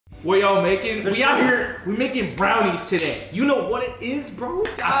What y'all making? We out here, we making brownies today. You know what it is, bro?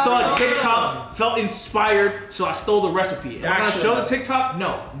 I saw a TikTok, felt inspired, so I stole the recipe. Am I gonna show the TikTok?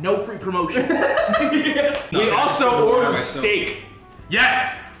 No, no free promotion. We also ordered steak.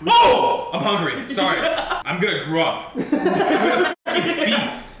 Yes! Whoa! I'm hungry. Sorry. I'm gonna grow up. I'm gonna fucking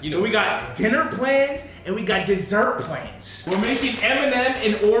feast. So we got dinner plans and we got dessert plans. We're making M&M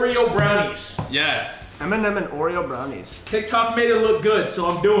and Oreo brownies. Yes. M&M and Oreo brownies. TikTok made it look good, so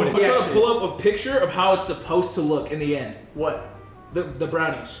I'm doing it. I'm trying to pull up a picture of how it's supposed to look in the end. What? The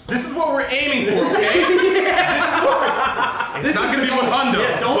brownies. This is what we're aiming for, okay? It's not gonna be 100.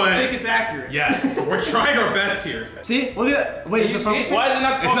 Yeah, don't think it's accurate. Yes, we're trying our best here. See? Look at that. Wait, is it focusing? Why is it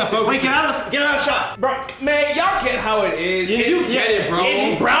not focusing? It's not focusing. Wait, get out of shot. Bro, man, y'all get how it is. You get it, bro.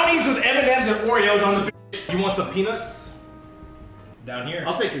 It's brownies with M&M's and Oreos on the You want some peanuts? Down here.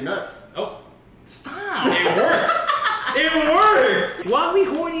 I'll take your nuts. Oh. Stop. It works. It works. Why are we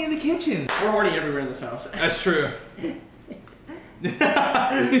horny in the kitchen? We're horny everywhere in this house. That's true.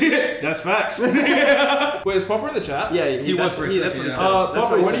 That's facts. Wait, is Puffer in the chat? Yeah, he was for a second. That's what he said.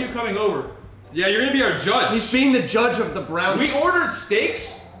 Puffer, when are you coming over? Yeah, you're gonna be our judge. He's being the judge of the brownies. We ordered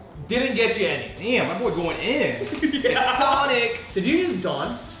steaks, didn't get you any. Damn, my boy going in. It's Sonic. Did you use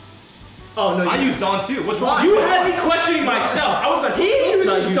Dawn? Oh, no, I used Dawn too. What's wrong? You had me questioning myself. I was like, he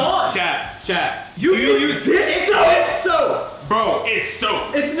uses Dawn. Chat. You use this soap? It's soap. Bro, it's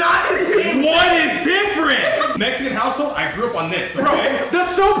soap. It's not the same. What is different? Mexican household, I grew up on this, okay? Bro, the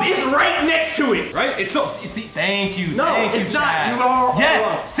soap is right next to it. Right? It's soap. See, thank you. No, thank it's you, not. Chad. You are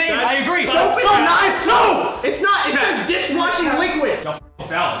yes, same, I agree. Soap is not soap. It's not. It says dishwashing liquid.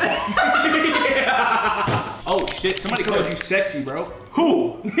 Oh shit, somebody called you sexy, bro.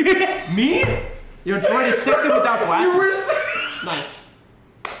 Who? Me? Your droid is sexy without glasses. Nice.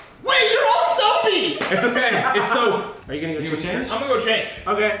 Wait, you're all soapy. It's okay. It's soap. Are you gonna go change? I'm gonna go change.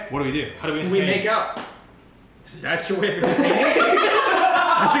 Okay. What do we do? How do we We entertain? make out. That's your way of entertaining?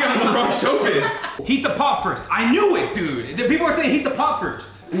 I think I'm in the wrong showbiz. Heat the pot first. I knew it, dude. The people are saying heat the pot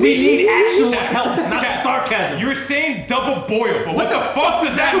first. We need actual Chat. help, not Chat. sarcasm. You're saying double boil, but what the fuck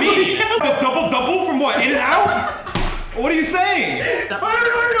does that mean? The double from what? In and out? What are you saying? No.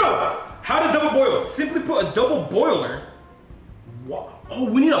 How to double boil? Simply put a double boiler. What? Oh,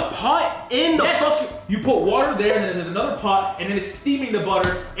 we need a pot in the fucking. You put water there, and then there's another pot, and then it's steaming the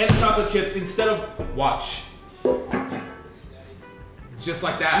butter and the chocolate chips instead of. Watch. Just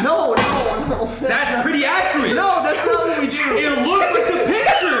like that. No. That's pretty accurate. No, that's not what we do. It looks like the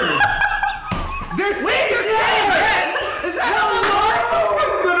pictures. You're saying yes. Is that how it works?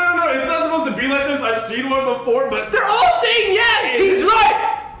 No. It's not supposed to be like this. I've seen one before, but They're all saying yes. He's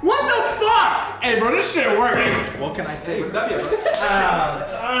right. What the fuck? hey, bro, this shit works. What can I say? That's what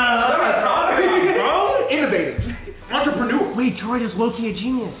I'm talking about, bro. Innovative. Entrepreneur. Wait, droid is low-key a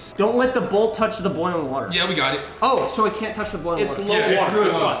genius. Don't let the bowl touch the boiling water. Yeah, we got it. Oh, so it can't touch the boiling It's water. low Yeah, water.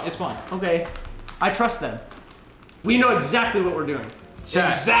 it's fine. It's fine. Okay. I trust them. We know exactly what we're doing.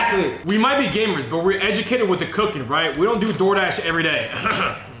 Chat. Exactly. We might be gamers, but we're educated with the cooking, right? We don't do DoorDash every day.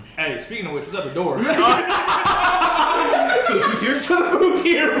 Hey, speaking of which, it's at the door. So the food's here? So the food's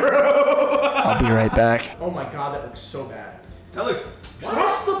here, bro. I'll be right back. Oh my god, that looks so bad. That looks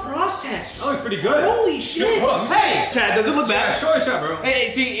Trust the process. That looks pretty good. Holy shit. Hold on. Hey, Chad, does it look Yeah, bad? show it, shot, bro. Hey,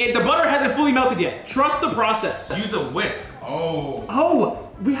 see, the butter hasn't fully melted yet. Trust the process. Use a whisk. Oh. Oh,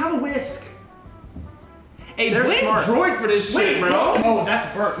 we have a whisk. Hey, They're blame smart. Droid for this shit, bro. Oh,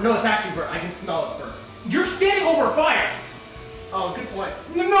 that's burnt. No, it's actually burnt. I can smell it's burnt. You're standing over fire. Oh, good point.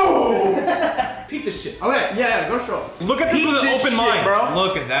 No. Peep this shit. Okay, yeah, go show it. Look at this Peep with an this open shit, mind, bro.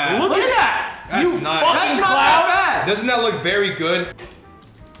 Look at that. Look at that. That's You nice. fucking That's not clown. that bad. Doesn't that look very good?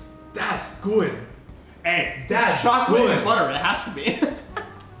 That's good. Hey, That's Chocolate good. and butter, it has to be.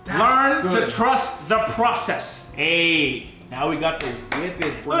 learn good. to trust the process. Hey, now we got the whip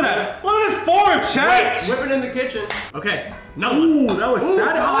it. Look at that. Look at this form, chat. Whip it in the kitchen. Okay. No. Ooh, that was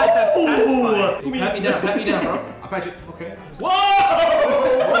satisfying. That's satisfying. Pat me down, bro. I bet you. Okay. Whoa!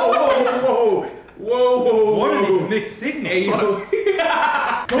 Whoa! What are these mixed signals? Hey, yo.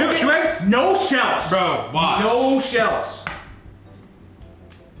 Two eggs? No shells. Bro, watch. No shells.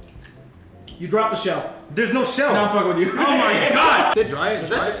 You dropped the shell. There's no shell. Now I'm fucking with you. Oh my god. Is Dry it. Is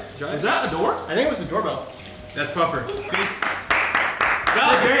that a door? I think it was a doorbell. That's Puffer.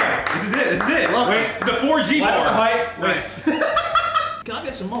 God damn. This is it. Wait. The 4G Light up the bar. pipe. Nice. Can I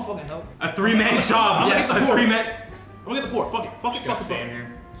get some motherfucking help? A 3-man job. Yes. A 3-man. I'm gonna get the port. Fuck it. here.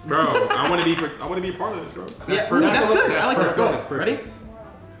 Bro, I want to be a part of this, bro. Yeah, perfect. that's good. I like that. perfect. Go. That's perfect. Ready?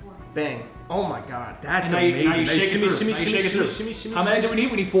 Bang. Oh my god. That's Now you amazing. shake it through. Now you shake it through. How many do we need?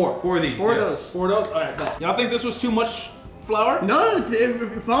 We need 4. 4 of these. 4 of yes. those. 4 of those? Alright, bet. Y'all think this was too much flour? No, it's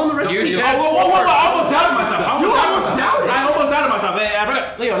follow the recipe. You said I almost doubted myself. I almost doubted myself. Hey, I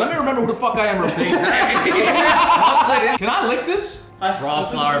forgot. Leo, let me remember who the fuck I am real quick. Can I lick this? Raw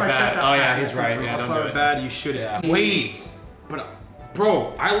flour bad. Oh yeah, he's right. Yeah, don't do Flour it. bad, you shouldn't. Wait, but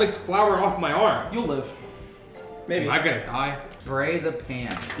bro, I licked flour off my arm. You'll live. Maybe. Am I gonna die? Spray the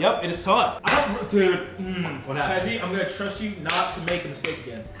pan. Yep, it is time. Dude, What happened? Pezzy, I'm gonna trust you not to make a mistake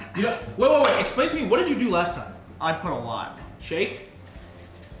again. You know, wait. Explain to me, what did you do last time? I put a lot. Shake?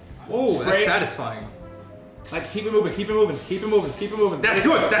 Whoa, Spray. that's satisfying. Like, keep it moving, keep it moving, keep it moving, keep it moving. That's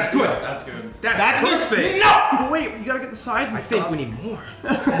good. That's good. That's good. That's perfect. No! Wait, you gotta get the sides and I stuff. think we need more.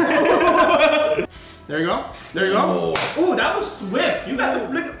 There you go. There you go. Oh, that was swift. You got the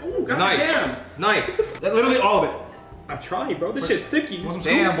flick. Oh, Nice. Nice. Literally all of it. I'm trying, bro. This shit's sticky. Want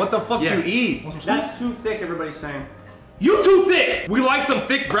some Damn, scoop? what the fuck Yeah. you eat? Want some scoop? That's too thick. Everybody's saying. You too thick! We like some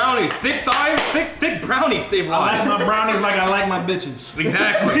thick brownies. Thick thighs, thick brownies save I like lives. my brownies like I like my bitches.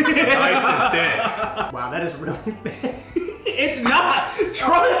 Exactly. Nice and thick. Wow, that is really thick. It's not!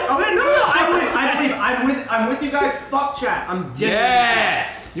 Trust! I'm with you guys. Fuck chat. I'm genuine.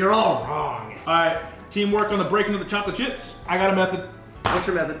 Yes. You're all wrong. Alright, teamwork on the breaking of the chocolate chips. I got a method. What's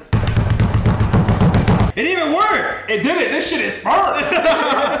your method? It didn't even work. It did it! This shit is firm!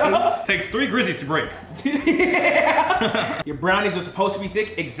 Takes 3 Grizzies to break. Your brownies are supposed to be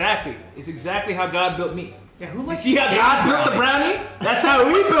thick? Exactly. It's exactly how God built me. Yeah, who You likes see how God built the brownie? That's how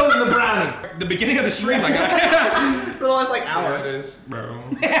we build the brownie. The beginning of the stream, like for the last like hour? it is. bro.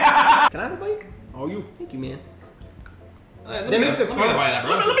 Can I have a bite? Oh, you. Thank you, man. Let me buy that,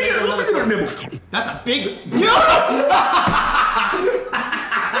 bro. Let me get a nibble. That's a big.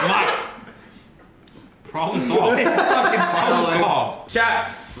 Problem solved. Problem solved.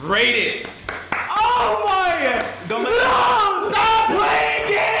 Chat, rate it. Oh my! Don't let stop playing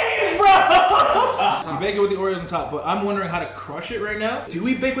games, bro! You bake it with the Oreos on top, but I'm wondering how to crush it right now. Do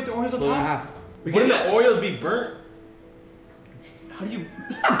we bake with the Oreos on top? Wouldn't the Oreos be burnt? How do you?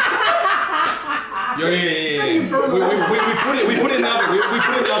 Yeah. We put it in the oven. We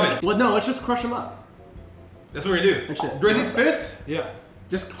put it in the oven. Well, no, let's just crush them up. That's what we do. That's it. Grizzy's fist? Yeah.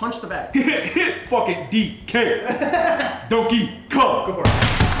 Just punch the bag. Fucking DK. Donkey Kong. Go for it.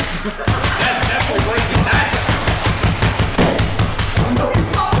 That's what breaking. That's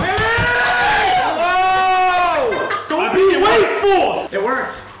Don't be wasteful. It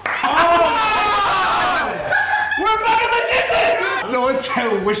worked. We're fucking magicians. Someone said, I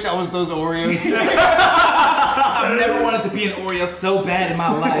wish that was those Oreos. I've never wanted to be an Oreo so bad in my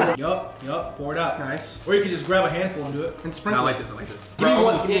life. Yup, pour it out. Nice. Or you can just grab a handful and do it. And sprinkle. I like this. I like this. Give me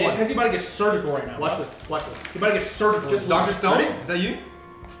one. Give me Yeah, one. because he's about to get surgical right now. Watch this. Watch this. He's about to get surgical. Just Dr. Stone? Ready? Is that you?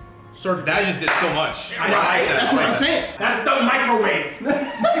 surgical. That just did so much. I know, right? That's what I'm saying. That's the microwave.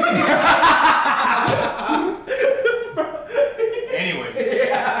 Anyways.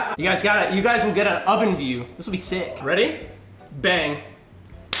 You guys got it. You guys will get an oven view. This will be sick. Ready? Bang.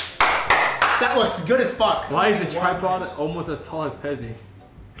 That looks good as fuck. Why is the tripod almost as tall as Pezzy?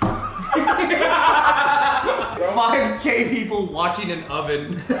 5K people watching an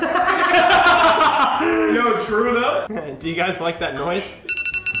oven. Yo, true though. Do you guys like that noise?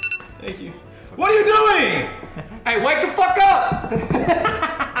 Thank you. What are you doing? Hey, wake the fuck up!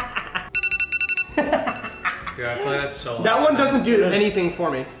 Dude, I feel like that's so That one doesn't do anything for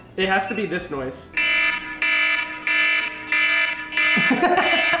me. It has to be this noise.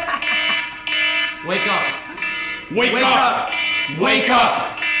 Wake up. Wake up! Wake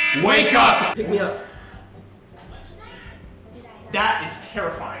up! Wake up! Pick me up. That is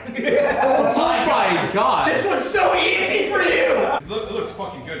terrifying. Oh my god! This was so easy for you. It looks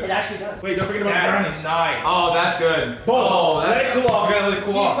fucking good. It actually does. Wait, don't forget about the That's brownies. nice. Oh, that's good. Boom. Oh, Let it cool off. You gotta let it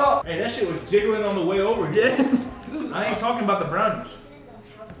cool off. Hey, that shit was jiggling on the way over here. Yeah. I ain't talking about the brownies.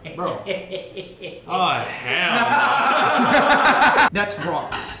 Bro. Oh, hell. That's raw.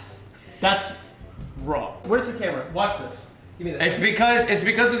 That's raw. Where's the camera? Watch this. Give me this. It's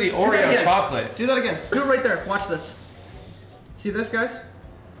because of the Oreo again. chocolate. Do that again. Do it right there. Watch this. See this, guys?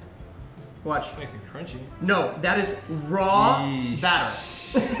 Watch. Nice and crunchy. No, that is raw Yeesh. batter.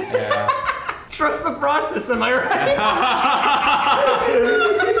 Yeah. Trust the process, am I right?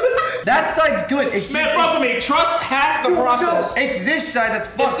 That side's good. It's Man, just, fuck with me. Trust half the process. it's this side that's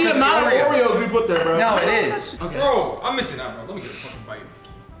It's fucked the because of amount of the Oreos. Oreos we put there, bro. No, it is. Okay. Bro, I'm missing out, bro. Let me get a fucking bite.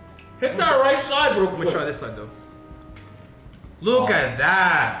 Hit that right side, bro. I'm gonna try this side, though. Look at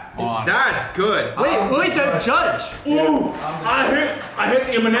that. On. That's good. Wait, the judge. Ooh, I hit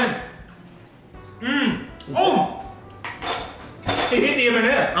the M&M. Oh! It hit the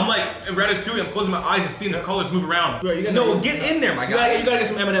M&M. I'm like, in Ratatouille, I'm closing my eyes and seeing the colors move around. Bro, you gotta- No, get in there, my You guy. gotta get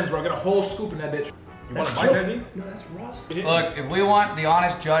some M&Ms, bro. I got a whole scoop in that bitch. You want to buy Grizzy? No, that's Ross. Look, if we want the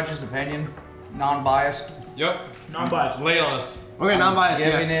honest judge's opinion, non-biased, Yep. Non-biased. Lay it on us. Okay, non-biased.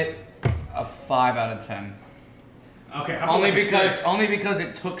 giving it a 5 out of 10. Okay, how about Only like a because 6?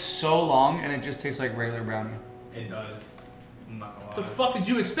 it took so long and it just tastes like regular brownie. It does. I'm not gonna lie. What the fuck did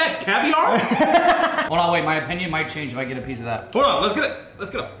you expect? Caviar? Hold on, wait. My opinion might change if I get a piece of that. Hold on, let's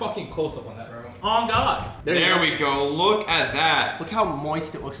get a fucking close up on that, bro. On God. There we go. Look at that. Look how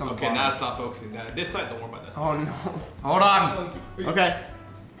moist it looks on the Okay, bottom. now stop focusing that. This side, don't worry about this. Oh no. Hold on. Okay.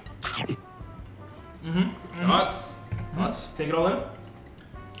 Nuts. Nuts. Take it all in.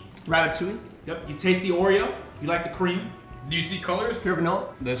 Ratatouille. Yep. You taste the Oreo. You like the cream. Do you see colors? Pure vanilla.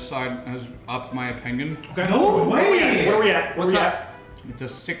 This side has upped my opinion. Okay. No way. Where are we at? What's Where are we that?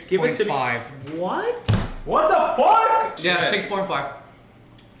 It's a Give it to me. 6.5. What? What the fuck? Yeah, Shit. 6.5.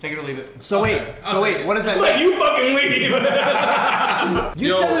 Take it or leave it. So wait. So wait. What does that mean? You fucking leave.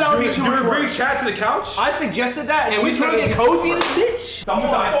 You said that would be too Do much we bring work. Chad to the couch? I suggested that, and we we trying to get cozy in this bitch? Double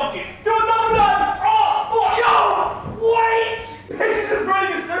dive. Fucking. Do it, double dive. Oh, yo, wait. This is just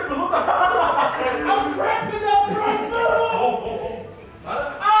running in circles. What the I'm wrapping up right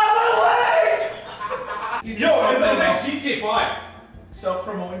now. my leg! Yo, it's like GTA 5.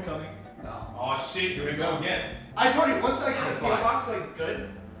 Self-promoting coming. Oh shit, here we go again. I told you once I get the feel box like good.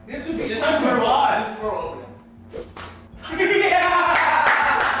 This would be This such is where a we'll lot. this is where we'll open it.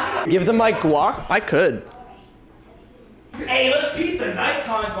 Yeah. Give them my guac. I could. Hey, let's keep the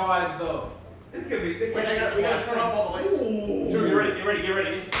nighttime vibes though. This could be. We gotta turn off all the lights. Sure, get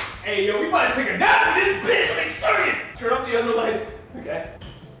ready. Hey, yo, we about to take a nap in this bitch. I'm excited. Turn off the other lights. Okay.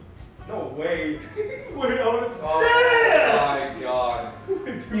 No way. Wait, I want to. Oh my god.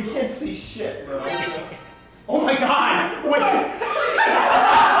 You can't see shit, bro. Oh my god! Wait!